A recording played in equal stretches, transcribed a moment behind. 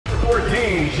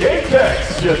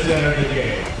J-Tex just entered the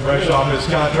game. Fresh off his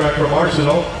contract from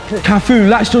Arsenal. CAFU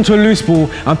latched onto a loose ball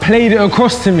and played it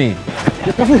across to me.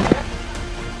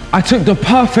 I took the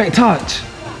perfect touch.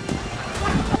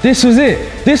 This was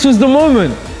it. This was the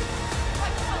moment.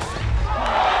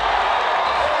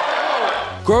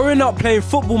 Growing up playing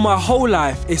football my whole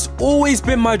life, it's always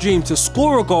been my dream to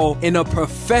score a goal in a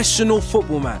professional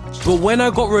football match. But when I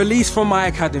got released from my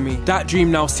academy, that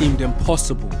dream now seemed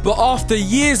impossible. But after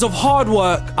years of hard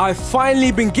work, I've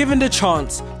finally been given the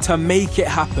chance to make it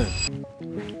happen.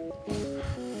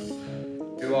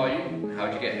 Who are you?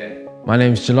 How'd you get here? My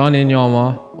name's Jelani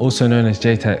Nyama, also known as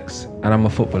J-Tex, and I'm a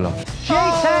footballer.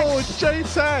 J-Tex!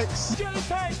 J-Tex!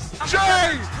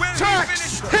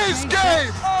 J-Tex! His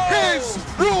game! His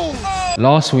rules!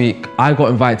 Last week, I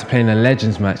got invited to play in a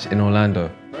Legends match in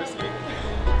Orlando.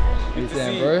 Good to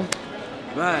see you, bro.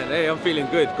 Man, hey, I'm feeling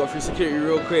good. Got through security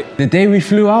real quick. The day we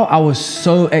flew out, I was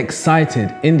so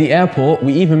excited. In the airport,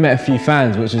 we even met a few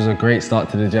fans, which was a great start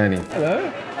to the journey.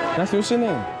 Hello? That's your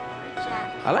name.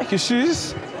 I like your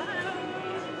shoes.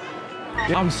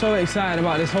 I'm so excited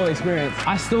about this whole experience.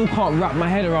 I still can't wrap my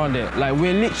head around it. Like,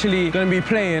 we're literally going to be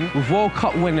playing with World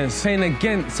Cup winners, playing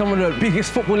against some of the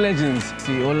biggest football legends.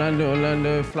 See,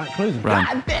 Orlando, flight closing.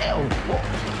 God damn!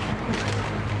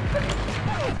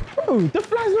 Bro, the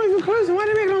flight's not even closing. Why are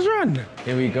they making us run?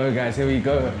 Here we go, guys, here we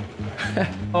go.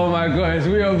 Oh my gosh,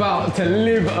 we're about to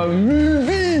live a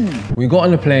movie. We got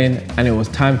on the plane and it was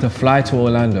time to fly to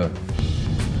Orlando.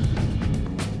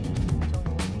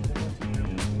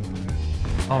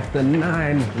 After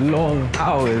 9 long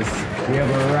hours, we have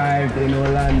arrived in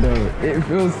Orlando. It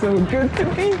feels so good to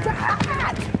be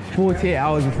back. 48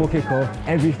 hours before kickoff,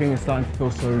 everything is starting to feel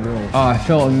so real. Oh, I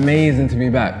felt amazing to be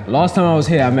back. Last time I was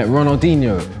here, I met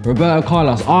Ronaldinho, Roberto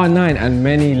Carlos, R9, and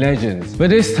many legends. But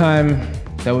this time,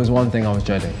 there was one thing I was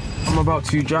dreading. I'm about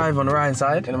to drive on the right hand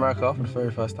side in America for the very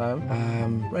first time.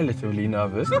 I'm relatively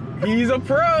nervous. He's a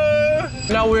pro!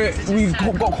 Now we've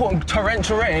got caught in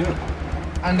torrential rain.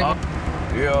 And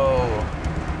yo.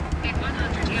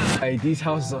 Hey, these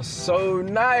houses are so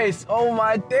nice. Oh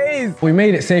my days. We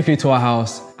made it safely to our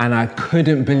house and I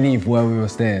couldn't believe where we were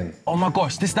staying. Oh my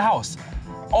gosh, this is the house.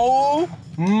 Oh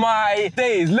my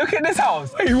days. Look at this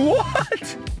house. Hey,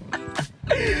 what?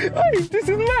 Hey, this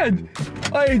is mad.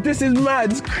 Hey, this is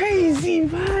mad. It's crazy,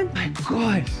 man. My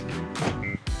gosh.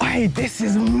 Hey, this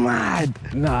is mad.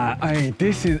 Nah, hey,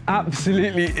 this is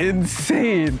absolutely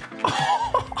insane.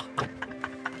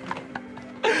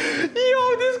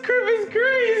 Yo, this crib is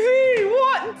crazy!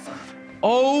 What?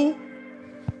 Oh!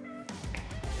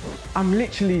 I'm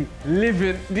literally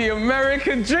living the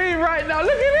American dream right now.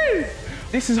 Look at this!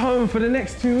 This is home for the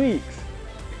next 2 weeks.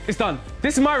 It's done.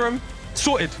 This is my room.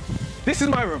 Sorted. This is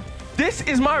my room. This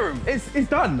is my room. It's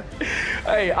done.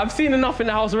 Hey, I've seen enough in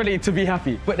the house already to be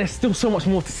happy, but there's still so much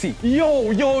more to see.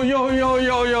 Yo.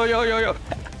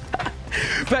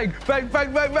 Bang.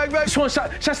 Shall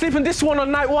I sleep in this one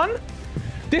on night 1?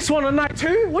 This one on night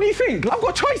 2? What do you think? I've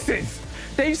got choices.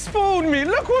 They've spoiled me.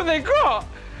 Look what they got.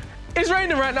 It's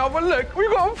raining right now, but look,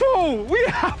 we've got a pool. We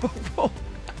have a pool.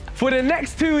 For the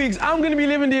next 2 weeks, I'm going to be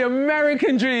living the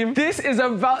American dream. This is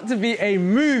about to be a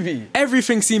movie.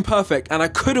 Everything seemed perfect and I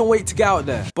couldn't wait to get out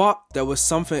there. But there was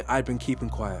something I'd been keeping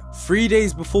quiet. 3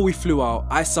 days before we flew out,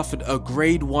 I suffered a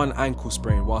grade 1 ankle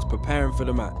sprain whilst preparing for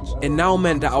the match. It now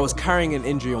meant that I was carrying an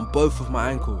injury on both of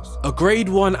my ankles. A grade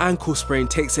 1 ankle sprain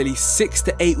takes at least 6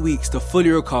 to 8 weeks to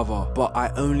fully recover, but I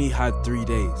only had 3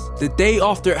 days. The day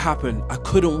after it happened, I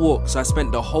couldn't walk, so I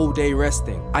spent the whole day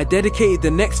resting. I dedicated the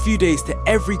next few days to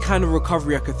every kind of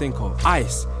recovery I could think of.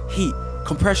 Ice, heat,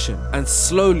 compression, and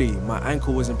slowly my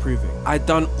ankle was improving. I'd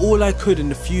done all I could in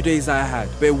the few days that I had,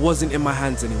 but it wasn't in my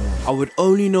hands anymore. I would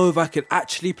only know if I could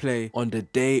actually play on the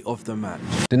day of the match.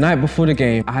 The night before the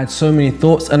game, I had so many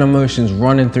thoughts and emotions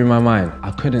running through my mind.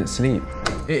 I couldn't sleep.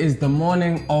 It is the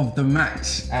morning of the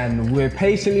match and we're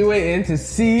patiently waiting to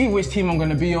see which team I'm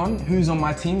gonna be on, who's on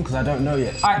my team, because I don't know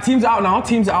yet. All right, teams are out now,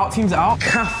 teams are out.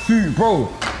 CAFU, bro.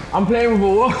 I'm playing with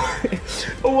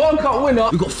a World Cup winner.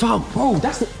 We got Falcao, bro,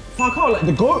 that's the Falcao, like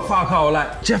the GOAT Falcao,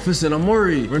 like Jefferson,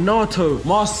 Amori, Renato,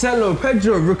 Marcelo,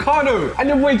 Pedro, Ricardo, and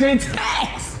your boy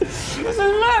J-Tex. This is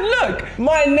mad, look.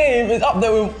 My name is up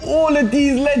there with all of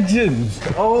these legends.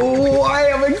 Oh, I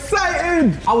am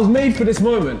excited. I was made for this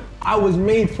moment.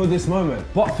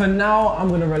 But for now, I'm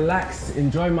gonna relax,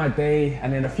 enjoy my day,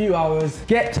 and in a few hours,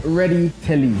 get ready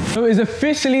to leave. So it's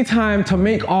officially time to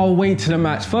make our way to the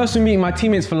match. First, we meet my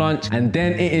teammates for lunch, and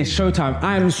then it is showtime.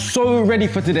 I am so ready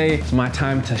for today. It's my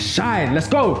time to shine. Let's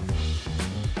go.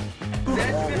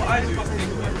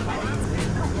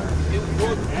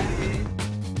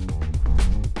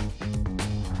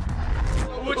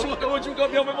 What you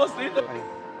got me on my muscle?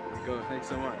 Go, thanks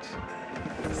so much.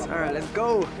 Alright, let's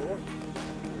go.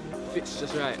 Fits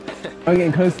just right. I'm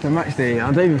getting close to match day.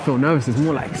 I don't even feel nervous. It's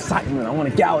more like excitement. I want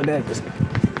to get out there, just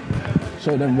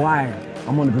show them why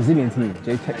I'm on the Brazilian team.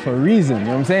 J-Tech for a reason, you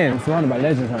know what I'm saying? I'm surrounded by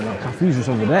legends right now. CAFU's just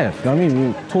over there. You know what I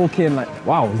mean? We're talking like,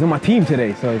 wow, he's on my team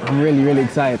today. So I'm really, really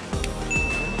excited.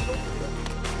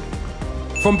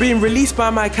 From being released by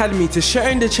my academy to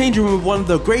sharing the changing room with one of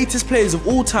the greatest players of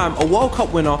all time, a World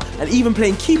Cup winner, and even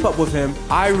playing keep up with him,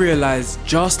 I realised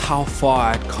just how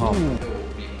far I'd come.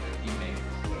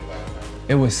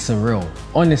 It was surreal.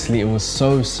 Honestly, it was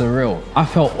so surreal. I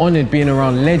felt honoured being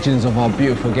around legends of our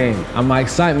beautiful game, and my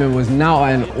excitement was now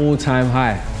at an all-time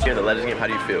high. You're in the Legends game, how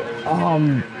do you feel?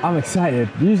 I'm excited.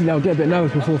 Usually I'll get a bit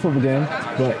nervous before a football game,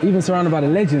 but even surrounded by the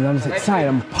legends, I'm just excited,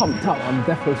 I'm pumped up. I'm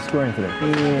definitely scoring today.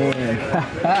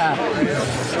 Yeah.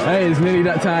 Hey, it's nearly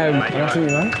that time. Nice to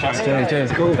meet you, man.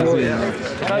 Cheers. Cool.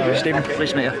 Stephen,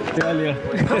 pleased to meet you. Earlier.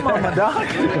 Come on, my dog.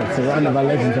 Surrounded by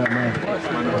legends right now.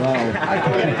 Wow.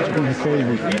 This is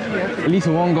crazy. At least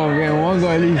one goal, getting one goal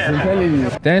at least, I'm telling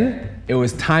you. Then, it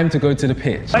was time to go to the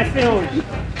pitch. Look at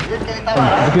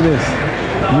this.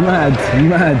 You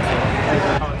mad.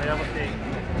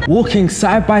 Walking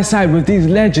side by side with these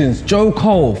legends, Joe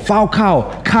Cole,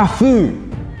 Falcao, CAFU.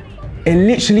 It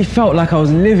literally felt like I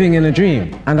was living in a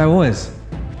dream, and I was.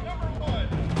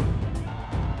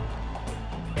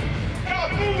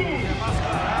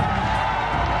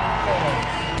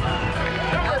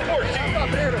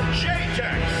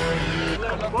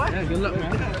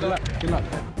 Good luck.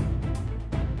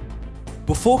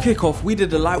 Before kickoff, we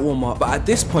did a light warm-up, but at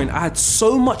this point, I had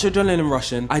so much adrenaline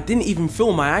rushing, I didn't even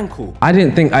feel my ankle. I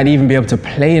didn't think I'd even be able to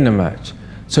play in a match.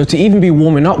 So to even be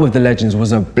warming up with the legends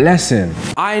was a blessing.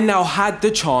 I now had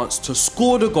the chance to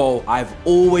score the goal I've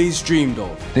always dreamed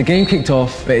of. The game kicked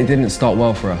off, but it didn't start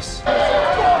well for us.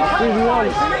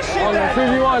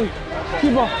 3v1.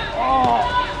 Keeper.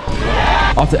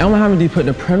 After El Mohammadi put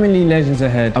the Premier League legends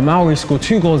ahead, Amaury scored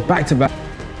 2 goals back-to-back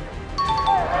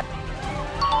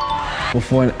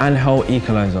before an Angel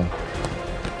equaliser.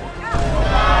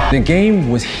 The game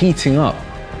was heating up.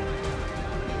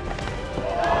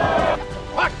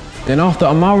 Then after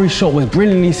Amaury's shot was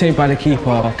brilliantly saved by the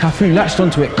keeper, CAFU latched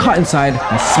onto it, cut inside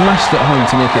and smashed it home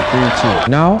to make it 3-2.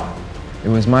 Now, it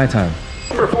was my time.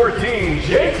 Number 14,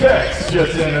 J-Tex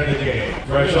just entered the game.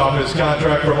 Fresh off his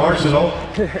contract from Arsenal.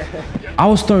 I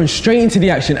was thrown straight into the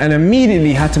action and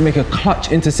immediately had to make a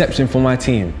clutch interception for my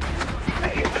team.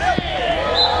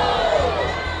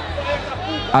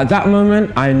 At that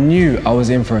moment, I knew I was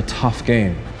in for a tough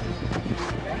game.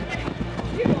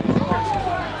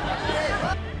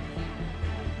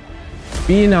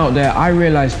 Being out there, I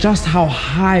realised just how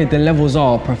high the levels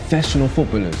are of professional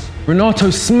footballers. Renato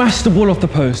smashed the ball off the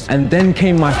post, and then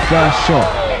came my first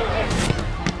shot.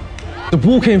 The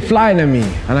ball came flying at me,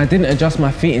 and I didn't adjust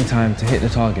my feet in time to hit the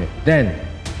target. Then,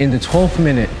 in the 12th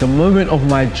minute, the moment of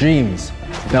my dreams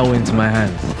fell into my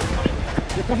hands.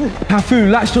 CAFU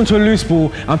latched onto a loose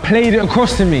ball and played it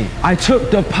across to me. I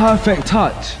took the perfect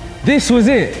touch. This was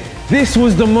it. This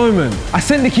was the moment. I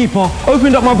sent the keeper,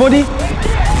 opened up my body,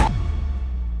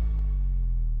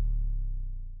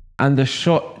 and the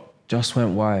shot just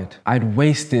went wide. I'd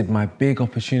wasted my big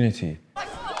opportunity. How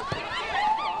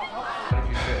did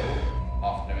you feel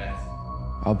after the mess?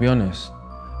 I'll be honest,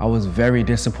 I was very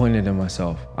disappointed in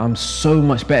myself. I'm so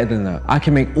much better than that. I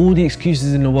can make all the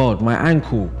excuses in the world, my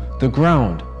ankle, the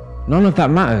ground. None of that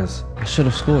matters. I should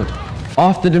have scored.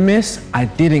 After the miss, I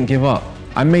didn't give up.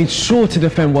 I made sure to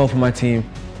defend well for my team.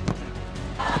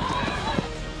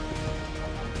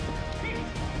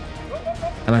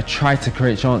 And I tried to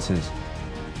create chances.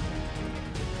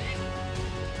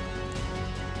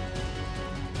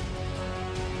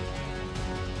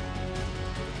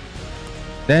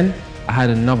 Then, I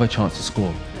had another chance to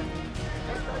score.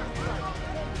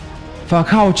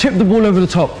 Falcao chipped the ball over the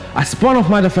top. I spun off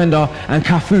my defender and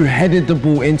CAFU headed the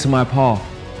ball into my path.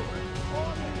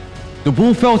 The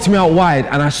ball fell to me out wide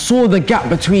and I saw the gap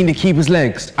between the keeper's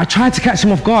legs. I tried to catch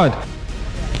him off guard.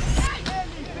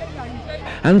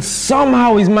 And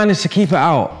somehow he's managed to keep it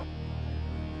out.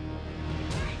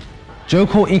 Joe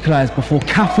Cole equalised before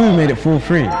CAFU made it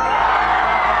 4-3.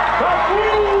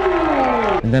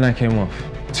 And then I came off.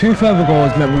 2 further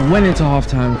goals meant we went into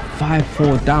half-time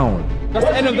 5-4 down. That's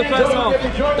the end of the first half.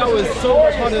 That was so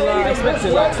much harder than I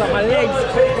expected. Like, so my legs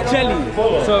jelly.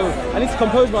 So I need to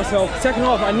compose myself. Second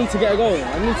half, I need to get a goal.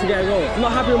 I'm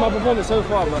not happy with my performance so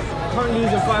far, but currently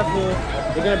losing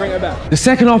 5-4. We're gonna bring it back. The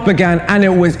second half began and it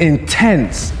was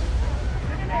intense.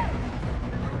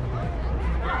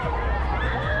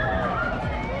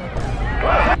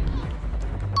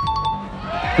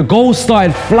 The goals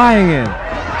started flying in.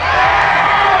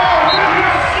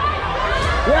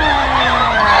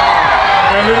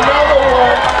 And another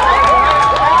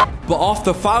one. But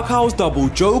after Falcao's double,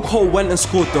 Joe Cole went and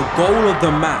scored the goal of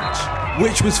the match,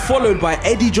 which was followed by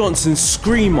Eddie Johnson's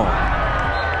screamer.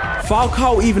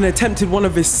 Falcao even attempted one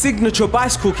of his signature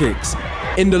bicycle kicks.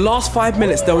 In the last 5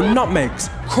 minutes, there were nutmegs,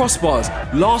 crossbars,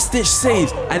 last-ditch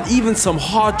saves, and even some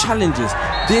hard challenges.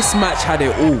 This match had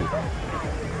it all.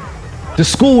 The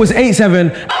score was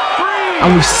 8-7,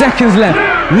 and with seconds left,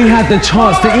 we had the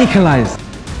chance to equalise.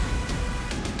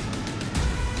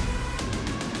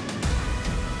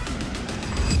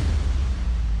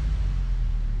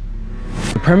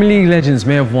 The Premier League legends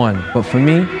may have won, but for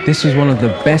me, this was one of the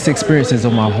best experiences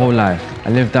of my whole life. I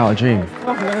lived out a dream.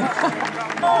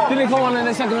 Didn't come on in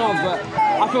the second half, but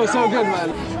I feel so good,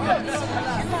 man.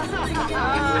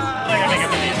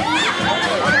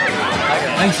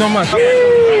 Thanks so much.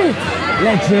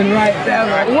 Legend right there,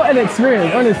 man. What an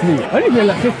experience, honestly. I only played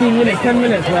like 15 minutes, 10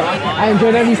 minutes, but I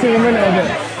enjoyed every single minute of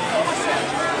it.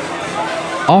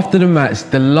 After the match,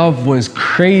 the love was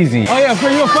crazy. Oh yeah, for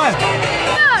your fight.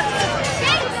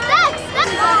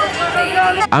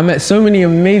 I met so many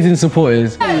amazing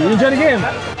supporters. You enjoyed the game?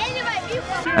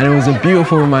 And it was a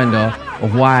beautiful reminder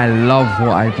of why I love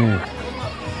what I do.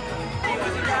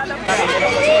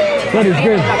 That is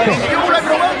good.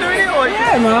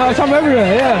 Yeah, man, I come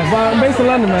everywhere, yeah. But I'm based in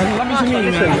London, man. Lovely to meet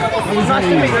you,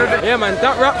 man. Yeah, man,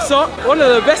 that wraps up one of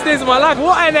the best days of my life.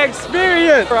 What an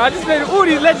experience! Bro, I just played all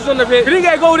these legends on the pitch. We didn't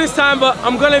get a goal this time, but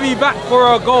I'm gonna be back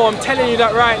for a goal. I'm telling you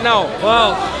that right now.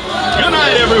 Wow. Good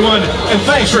night, everyone, and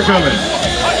thanks for coming.